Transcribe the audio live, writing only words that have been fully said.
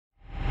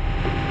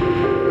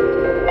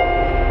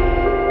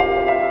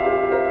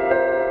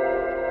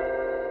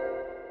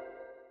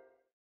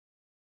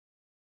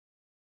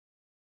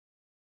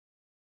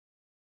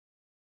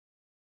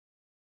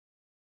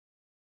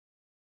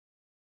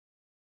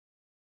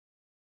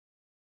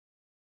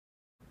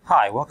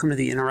Hi, welcome to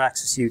the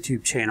Interaxis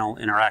YouTube channel,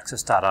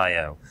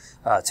 interaxis.io.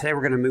 Today we're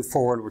going to move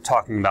forward. We're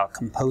talking about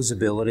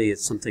composability.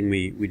 It's something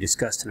we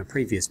discussed in a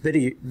previous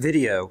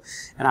video,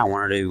 and I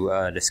wanted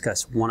to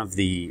discuss one of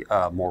the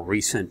more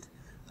recent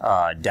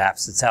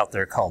dApps that's out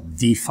there called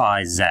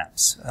DeFi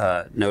Zaps.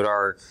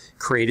 Nodar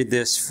created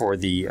this for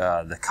the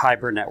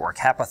Kyber Network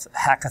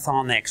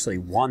Hackathon. They actually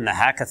won the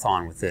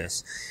hackathon with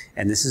this,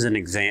 and this is an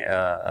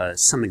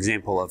some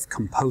example of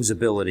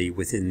composability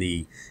within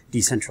the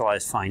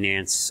decentralized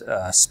finance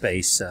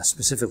space,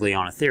 specifically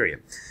on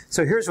Ethereum.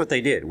 So here's what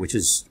they did, which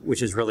is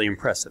really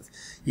impressive.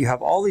 You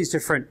have all these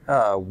different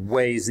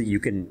ways that you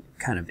can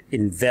kind of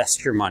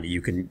invest your money.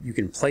 You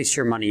can place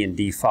your money in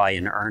DeFi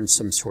and earn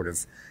some sort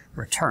of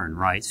return,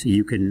 right? So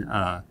you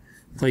can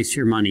place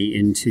your money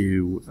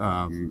into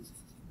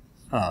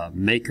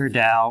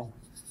MakerDAO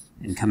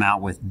and come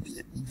out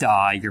with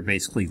DAI. You're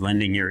basically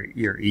lending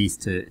your ETH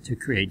to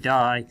create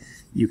DAI.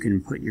 You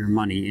can put your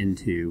money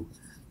into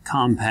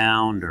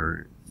Compound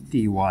or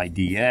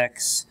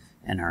DYDX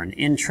and earn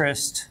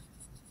interest.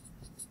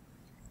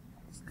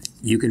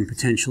 You can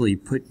potentially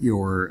put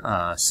your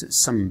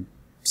some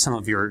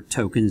of your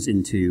tokens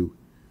into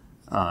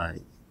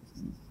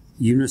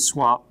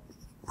Uniswap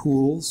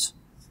pools,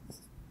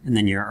 and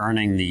then you're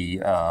earning the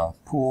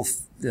pool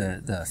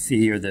the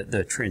fee or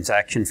the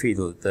transaction fee,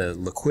 the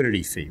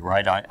liquidity fee,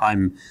 right?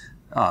 I'm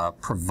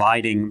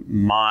providing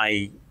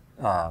my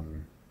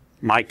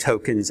my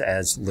tokens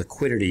as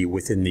liquidity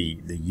within the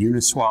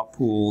Uniswap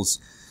pools.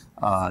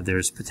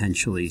 There's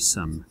potentially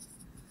some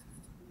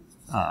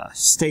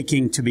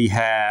staking to be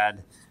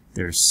had.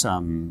 There's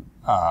some,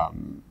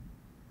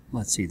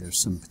 let's see, there's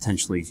some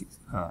potentially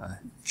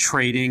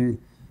trading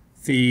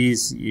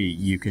fees.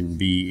 You can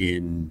be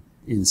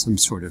in some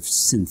sort of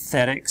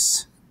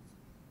synthetics,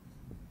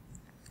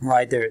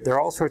 right? There are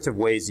all sorts of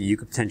ways that you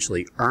could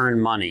potentially earn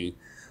money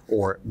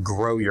or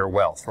grow your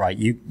wealth, right?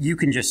 You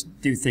can just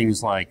do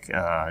things like,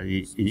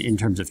 in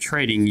terms of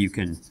trading, you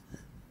can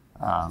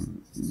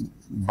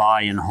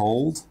buy and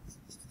hold.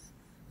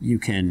 You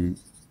can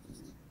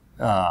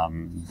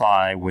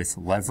buy with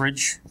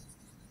leverage,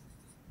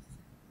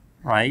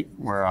 right?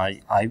 Where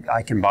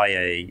I can buy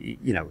a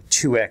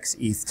 2x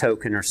ETH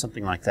token or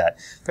something like that.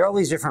 There are all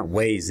these different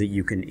ways that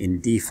you can, in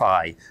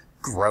DeFi,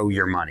 grow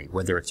your money,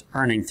 whether it's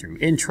earning through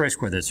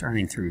interest, whether it's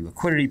earning through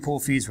liquidity pool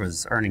fees, whether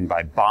it's earning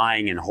by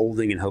buying and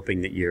holding and hoping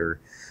that your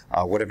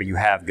whatever you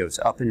have goes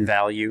up in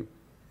value.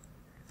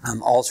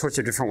 All sorts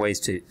of different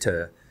ways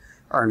to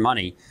earn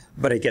money,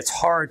 but it gets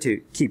hard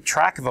to keep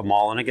track of them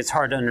all, and it gets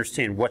hard to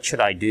understand what should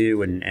I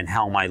do and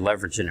how am I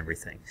leveraging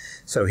everything.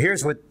 So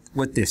here's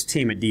what this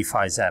team at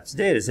DeFi Zaps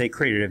did, is they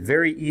created a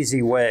very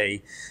easy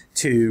way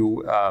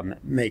to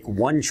make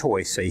one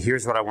choice. Say,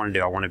 here's what I want to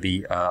do. I want to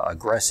be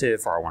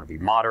aggressive, or I want to be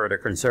moderate or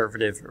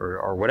conservative,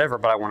 or whatever,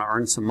 but I want to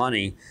earn some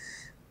money.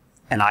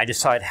 And I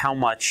decide how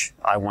much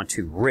I want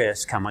to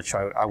risk, how much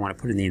I want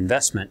to put in the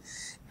investment.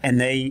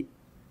 And they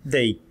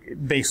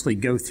basically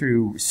go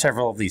through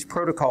several of these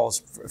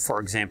protocols, for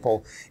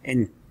example,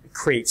 and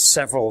create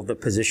several of the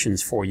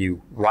positions for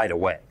you right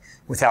away,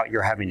 without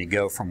your having to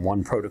go from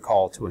one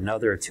protocol to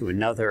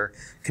another,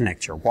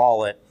 connect your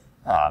wallet,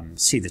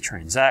 see the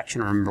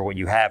transaction, remember what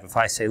you have. If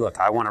I say, look,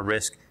 I want to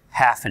risk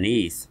half an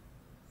ETH,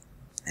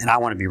 and I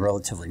want to be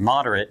relatively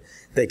moderate,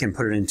 they can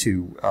put it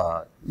into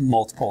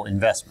multiple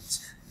investments.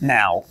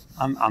 Now,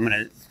 I'm going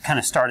to kind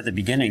of start at the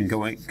beginning,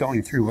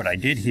 going through what I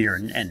did here,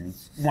 and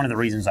one of the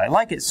reasons I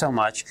like it so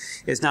much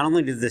is not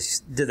only do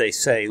they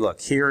say,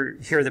 look, here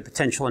are the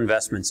potential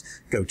investments,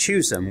 go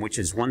choose them, which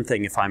is one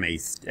thing if I'm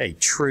a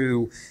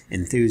true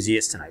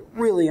enthusiast and I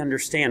really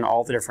understand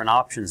all the different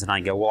options, and I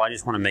go, well, I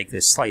just want to make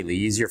this slightly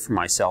easier for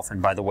myself,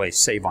 and by the way,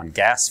 save on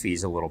gas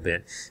fees a little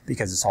bit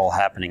because it's all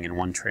happening in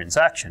one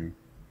transaction.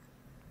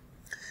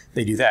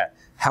 They do that.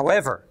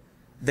 However,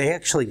 they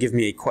actually give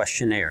me a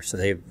questionnaire. So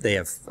they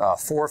have 4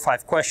 or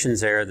 5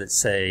 questions there that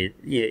say,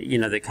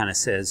 that kind of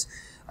says,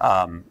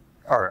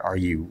 are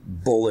you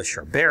bullish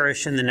or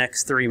bearish in the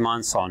next 3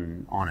 months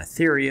on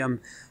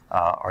Ethereum?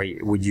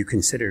 Would you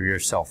consider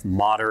yourself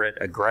moderate,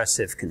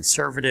 aggressive,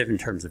 conservative in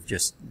terms of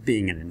just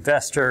being an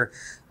investor?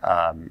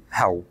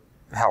 How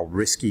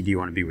risky do you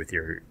want to be with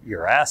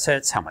your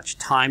assets? How much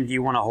time do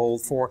you want to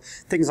hold for?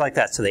 Things like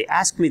that. So they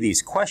ask me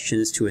these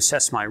questions to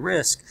assess my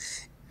risk.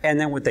 And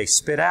then what they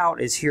spit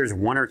out is, here's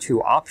 1 or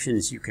 2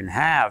 options you can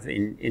have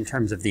in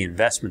terms of the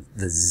investment,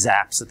 the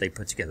zaps that they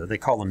put together. They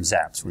call them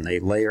zaps. When they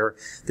layer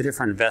the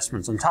different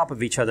investments on top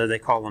of each other, they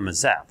call them a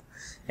zap.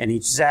 And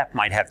each zap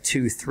might have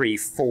 2, 3,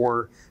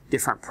 4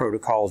 different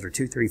protocols, or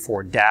 2, 3,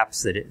 4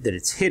 dApps that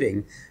it's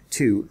hitting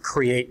to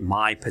create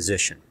my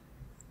position.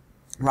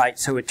 Right,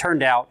 so it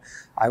turned out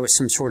I was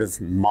some sort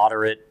of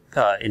moderate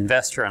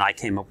investor, and I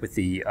came up with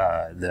the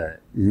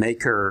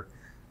Maker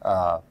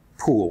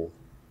pool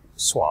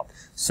swap.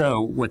 So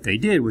what they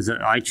did was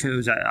that I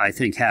chose, I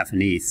think, half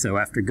an ETH. So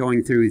after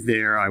going through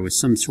there, I was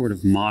some sort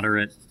of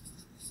moderate.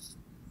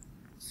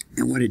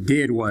 And what it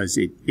did was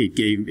it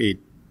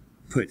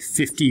put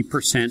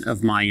 50%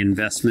 of my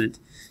investment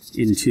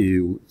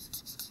into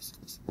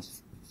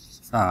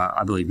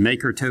I believe,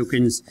 Maker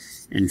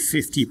tokens and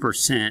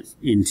 50%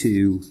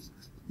 into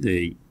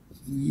the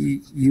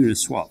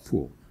Uniswap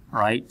pool. All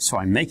right, so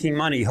I'm making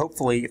money,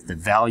 hopefully, if the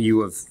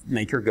value of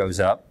Maker goes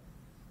up.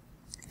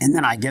 And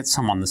then I get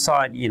some on the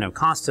side, you know,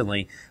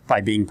 constantly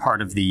by being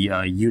part of the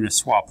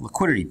Uniswap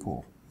liquidity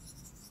pool.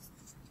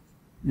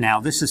 Now,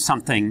 this is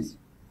something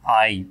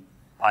I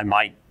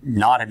might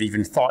not have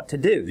even thought to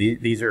do.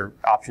 These are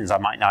options I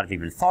might not have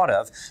even thought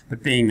of,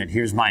 but being that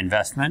here's my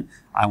investment,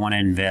 I want to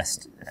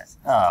invest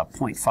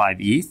 0.5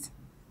 ETH.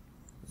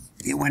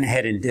 It went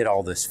ahead and did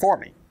all this for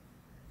me.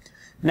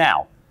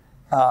 Now,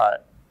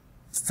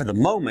 for the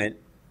moment,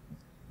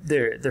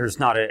 there's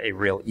not a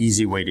real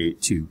easy way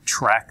to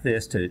track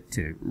this,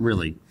 to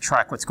really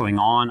track what's going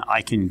on.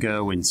 I can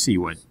go and see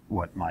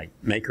what my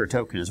Maker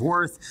token is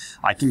worth.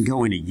 I can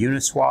go into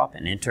Uniswap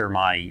and enter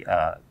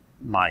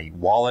my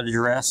wallet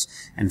address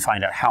and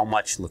find out how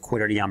much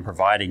liquidity I'm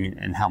providing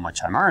and how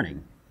much I'm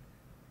earning.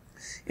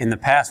 In the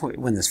past,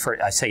 when this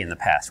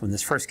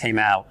first came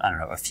out, I don't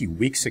know, a few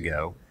weeks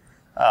ago,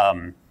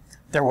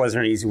 there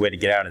wasn't an easy way to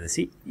get out of this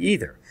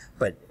either.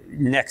 But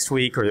next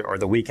week or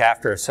the week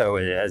after or so,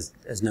 as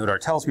Nodar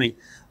tells me,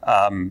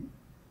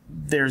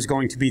 there's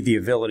going to be the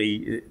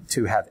ability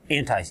to have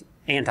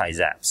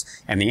anti-zaps.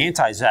 And the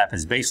anti-zap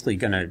is basically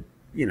going to,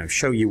 you know,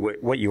 show you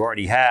what you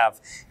already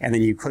have, and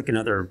then you click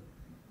another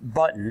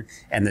button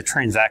and the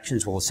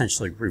transactions will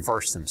essentially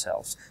reverse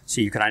themselves. So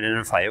you can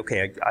identify,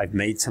 okay, I've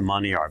made some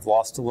money or I've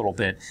lost a little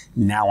bit.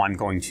 Now I'm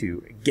going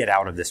to get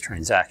out of this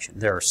transaction.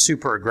 There are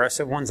super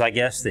aggressive ones, I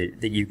guess,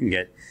 that you can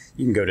get.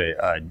 You can go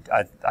to,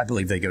 I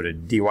believe they go to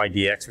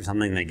DYDX or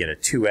something. They get a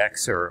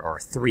 2x or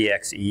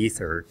 3x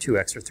ETH or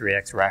 2x or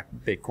 3x rack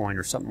Bitcoin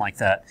or something like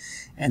that.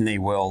 And they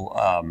will,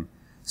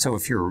 so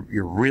if you're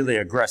really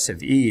aggressive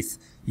ETH,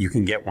 you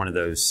can get one of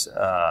those,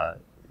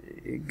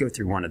 go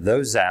through one of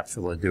those zaps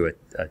where they'll do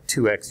a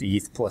 2x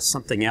ETH plus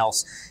something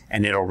else,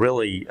 and it'll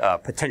really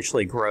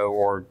potentially grow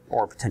or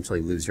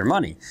potentially lose your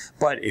money.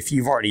 But if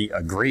you've already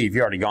agreed, if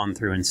you've already gone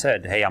through and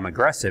said, hey, I'm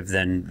aggressive,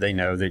 then they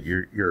know that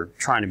you're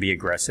trying to be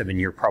aggressive and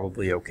you're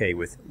probably okay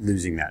with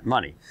losing that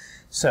money.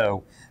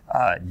 So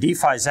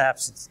DeFi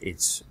Zaps,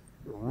 it's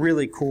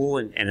really cool,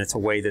 and it's a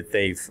way that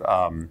they've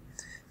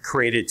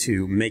created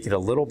to make it a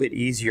little bit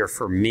easier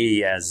for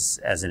me as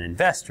an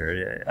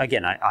investor.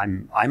 Again,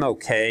 I'm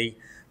okay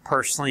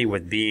personally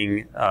with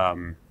being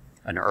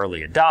an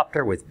early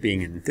adopter, with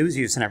being an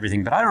enthusiast and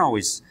everything, but I don't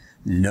always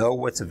know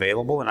what's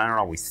available and I don't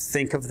always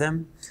think of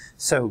them.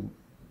 So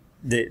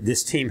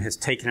this team has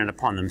taken it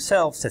upon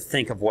themselves to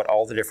think of what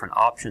all the different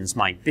options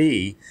might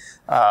be.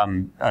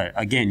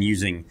 Again,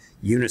 using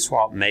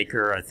Uniswap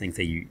Maker, I think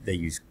they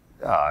use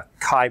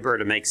Kyber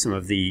to make some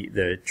of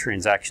the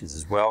transactions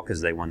as well,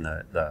 because they won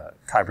the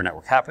Kyber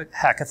Network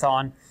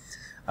Hackathon.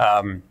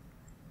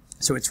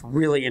 So it's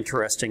really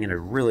interesting and a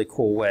really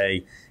cool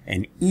way,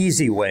 an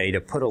easy way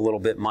to put a little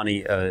bit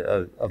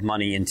of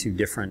money into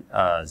different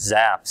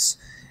zaps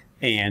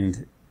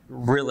and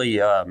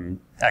really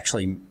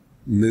actually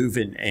move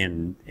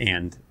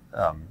and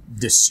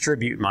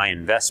distribute my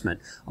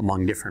investment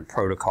among different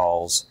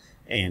protocols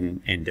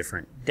and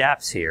different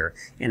dApps here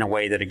in a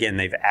way that, again,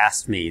 they've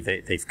asked me,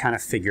 they've kind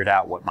of figured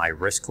out what my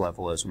risk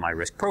level is, what my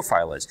risk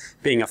profile is.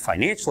 Being a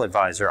financial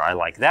advisor, I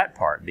like that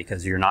part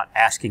because you're not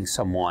asking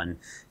someone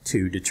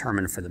to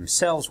determine for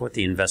themselves what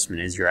the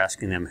investment is. You're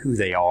asking them who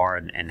they are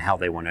and how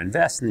they want to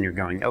invest, and then you're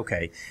going,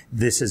 okay,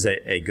 this is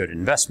a good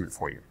investment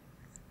for you.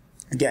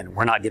 Again,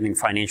 we're not giving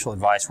financial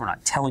advice. We're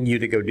not telling you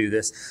to go do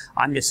this.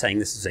 I'm just saying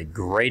this is a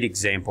great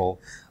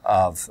example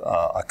of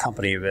a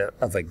company,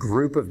 of a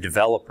group of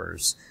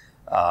developers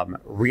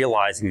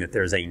realizing that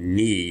there's a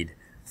need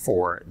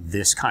for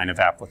this kind of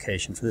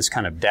application, for this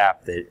kind of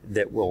dApp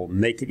that will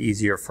make it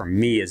easier for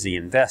me as the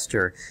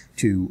investor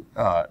to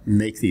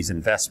make these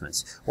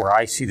investments. Where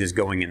I see this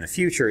going in the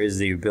future is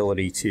the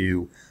ability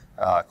to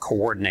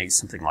coordinate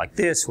something like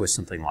this with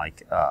something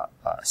like a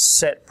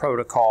set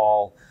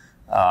protocol,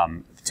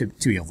 to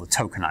be able to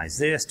tokenize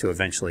this, to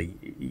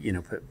eventually, you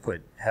know,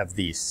 have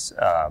these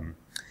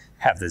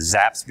have the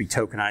zaps be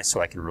tokenized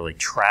so I can really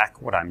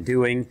track what I'm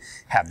doing,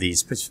 have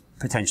these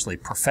potentially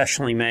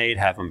professionally made,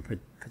 have them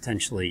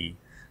potentially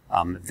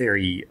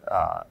very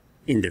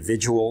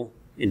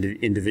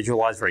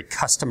individualized, very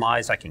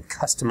customized. I can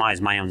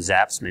customize my own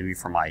zaps maybe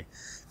for my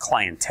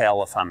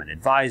clientele if I'm an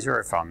advisor,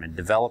 if I'm a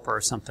developer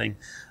or something.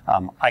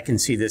 I can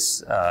see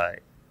this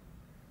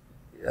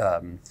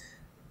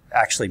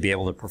actually be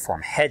able to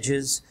perform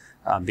hedges,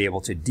 be able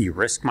to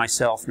de-risk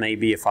myself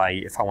maybe if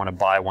I want to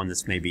buy one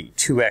that's maybe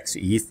 2x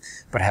ETH,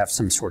 but have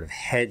some sort of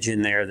hedge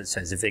in there that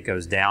says if it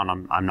goes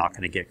down, I'm not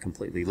going to get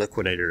completely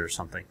liquidated or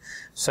something.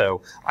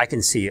 So I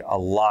can see a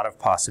lot of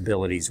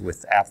possibilities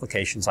with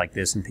applications like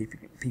this and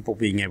people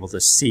being able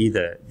to see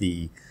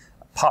the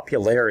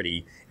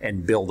popularity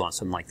and build on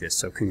something like this.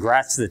 So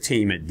congrats to the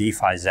team at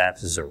DeFi Zap.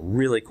 This is a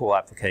really cool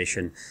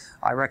application.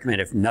 I recommend,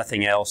 if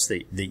nothing else,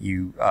 that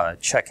you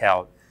check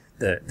out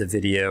the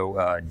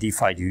video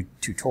DeFi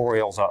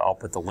tutorials. I'll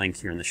put the link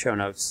here in the show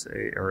notes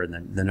or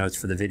in the notes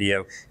for the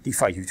video.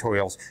 DeFi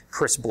tutorials.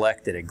 Chris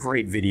Bleck did a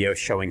great video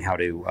showing how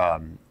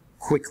to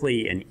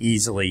quickly and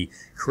easily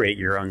create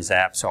your own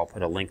Zap. So I'll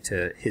put a link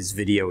to his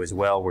video as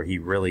well, where he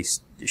really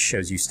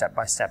shows you step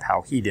by step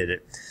how he did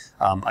it.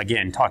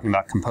 Again, talking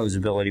about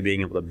composability,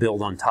 being able to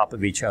build on top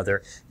of each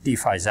other.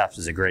 DeFi Zap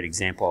is a great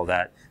example of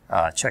that.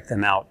 Check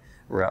them out.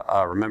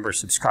 Remember,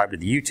 subscribe to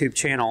the YouTube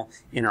channel.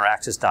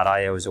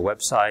 Interaxis.io is a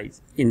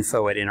website.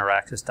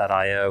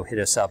 info@interaxis.io. Hit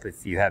us up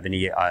if you have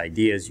any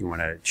ideas, you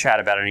want to chat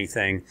about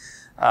anything.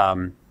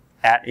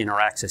 At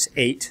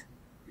Interaxis8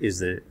 is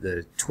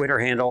the Twitter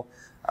handle.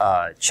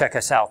 Check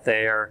us out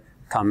there.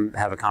 Come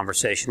have a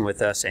conversation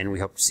with us, and we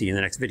hope to see you in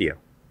the next video.